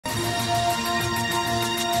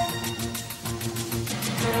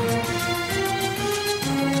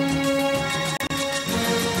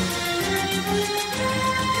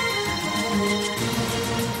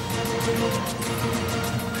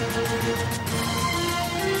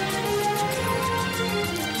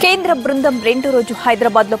కేంద్ర బృందం రెండో రోజు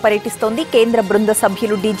హైదరాబాద్ లో పర్యటిస్తోంది. కేంద్ర బృంద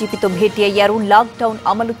సభ్యులు డీజీపీతో భేటీ అయ్యారు. లాక్డౌన్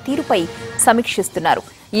అమలు తీరుపై సమీక్షిస్తున్నారు.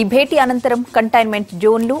 ఈ భేటీ అనంతరం కంటైన్మెంట్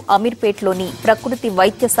జోన్లు, అమీర్పేట్లోని ప్రకృతి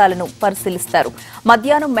వైద్యశాలను పరిశీలిస్తారు.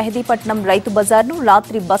 మధ్యాహ్నం మెహదీపట్నం రైతు బజార్ను,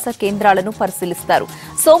 రాత్రి బస కేంద్రాలను పరిశీలిస్తారు.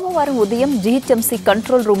 సోమవారం ఉదయం జీహెచ్ఎంసీ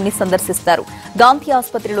కంట్రోల్ రూమ్ ని సందర్శిస్తారు. గాంధీ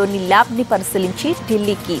ఆసుపత్రిలోని ల్యాబ్ ని పరిశీలించి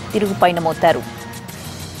ఢిల్లీకి తిరుగు పయనమవుతారు.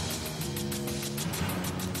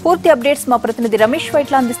 పూర్తి అప్డేట్స్ మా ప్రతినిధి రమేష్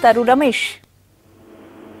వైట్ల అందిస్తారు. రమేష్,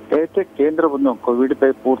 అయితే కేంద్ర బృందం కోవిడ్ పై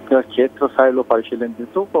పూర్తిగా క్షేత్రస్థాయిలో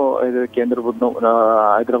పరిశీలించుతూ కేంద్ర బృందం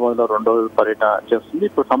హైదరాబాద్ లో రెండో రోజు పర్యటన చేస్తుంది.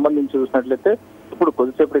 ఇప్పుడు సంబంధించి చూసినట్లయితే ఇప్పుడు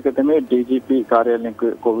కొద్దిసేపటి క్రితమే డీజీపీ కార్యాలయానికి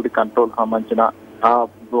కోవిడ్ కంట్రోల్ సంబంధించిన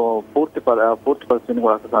పూర్తి పరిస్థితిని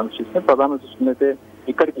కూడా సమీక్షిస్తుంది. ప్రధానంగా చూసుకున్నట్లయితే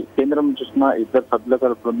ఇక్కడికి కేంద్రం చూసిన ఇద్దరు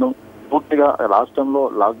సభ్యుల బృందం పూర్తిగా రాష్ట్రంలో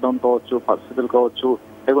లాక్డౌన్ కావచ్చు, పరిస్థితులు కావచ్చు,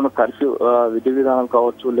 లేకుంటే కర్ఫ్యూ విధి విధానాలు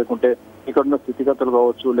కావచ్చు, లేకుంటే ఇక్కడ ఉన్న స్థితిగతులు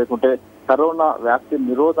కావచ్చు, లేకుంటే కరోనా వ్యాప్తి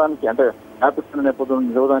నిరోధానికి అంటే వ్యాపిస్తున్న నేపథ్యంలో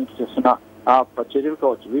నిరోధానికి చేస్తున్న ఆ చర్యలు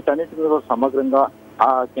కావచ్చు, వీటన్నిటి మీద సమగ్రంగా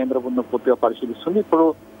ఆ కేంద్ర బృందం పూర్తిగా పరిశీలిస్తుంది. ఇప్పుడు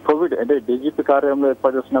కోవిడ్ అంటే డీజీపీ కార్యాలయంలో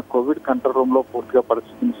ఏర్పాటు చేసిన కోవిడ్ కంట్రోల్ రూమ్ లో పూర్తిగా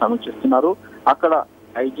పరిస్థితిని సమీక్షిస్తున్నారు. అక్కడ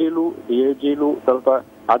ఐజీలు, డిఐజీలు, తర్వాత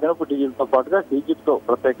అదనపు డీజీలతో పాటుగా డీజీపీతో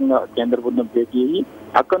ప్రత్యేకంగా కేంద్ర బృందం భేటీ అయ్యి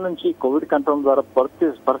అక్కడి నుంచి కోవిడ్ కంట్రోల్ ద్వారా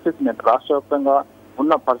పరిస్థితిని రాష్ట్ర వ్యాప్తంగా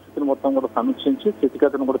ఉన్న పరిస్థితిని మొత్తం కూడా సమీక్షించి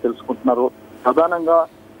స్థితిగతులను కూడా తెలుసుకుంటున్నారు. ప్రధానంగా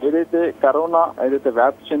కరోనా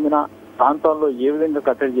వ్యాప్తి చెందిన ప్రాంతాల్లో ఏ విధంగా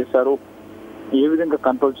కట్టడి చేశారు, ఏ విధంగా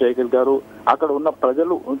కంట్రోల్ చేయగలిగారు, అక్కడ ఉన్న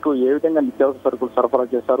ప్రజలు ఏ విధంగా నిత్యావసర సరుకులు సరఫరా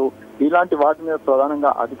చేశారు, ఇలాంటి వాటి మీద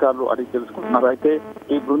ప్రధానంగా అధికారులు అడిగి తెలుసుకుంటున్నారు. అయితే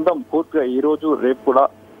ఈ బృందం పూర్తిగా ఈ రోజు రేపు కూడా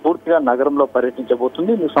పూర్తిగా నగరంలో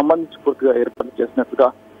పర్యటించబోతుంది. దీనికి సంబంధించి పూర్తిగా ఏర్పాటు చేసినట్టుగా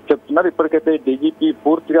చెప్తున్నారు. ఇప్పటికైతే డీజీపీ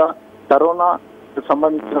పూర్తిగా కరోనా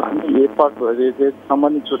సంబంధించిన అన్ని ఏర్పాట్లు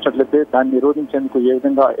సంబంధించి చూసినట్లయితే దాన్ని నిరోధించేందుకు ఏ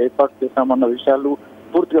విధంగా ఏర్పాటు చేశామన్న విషయాలు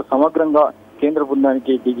పూర్తిగా సమగ్రంగా కేంద్ర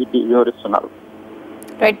బృందానికి డీజీపీ వివరిస్తున్నారు.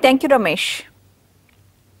 Right, thank you Ramesh.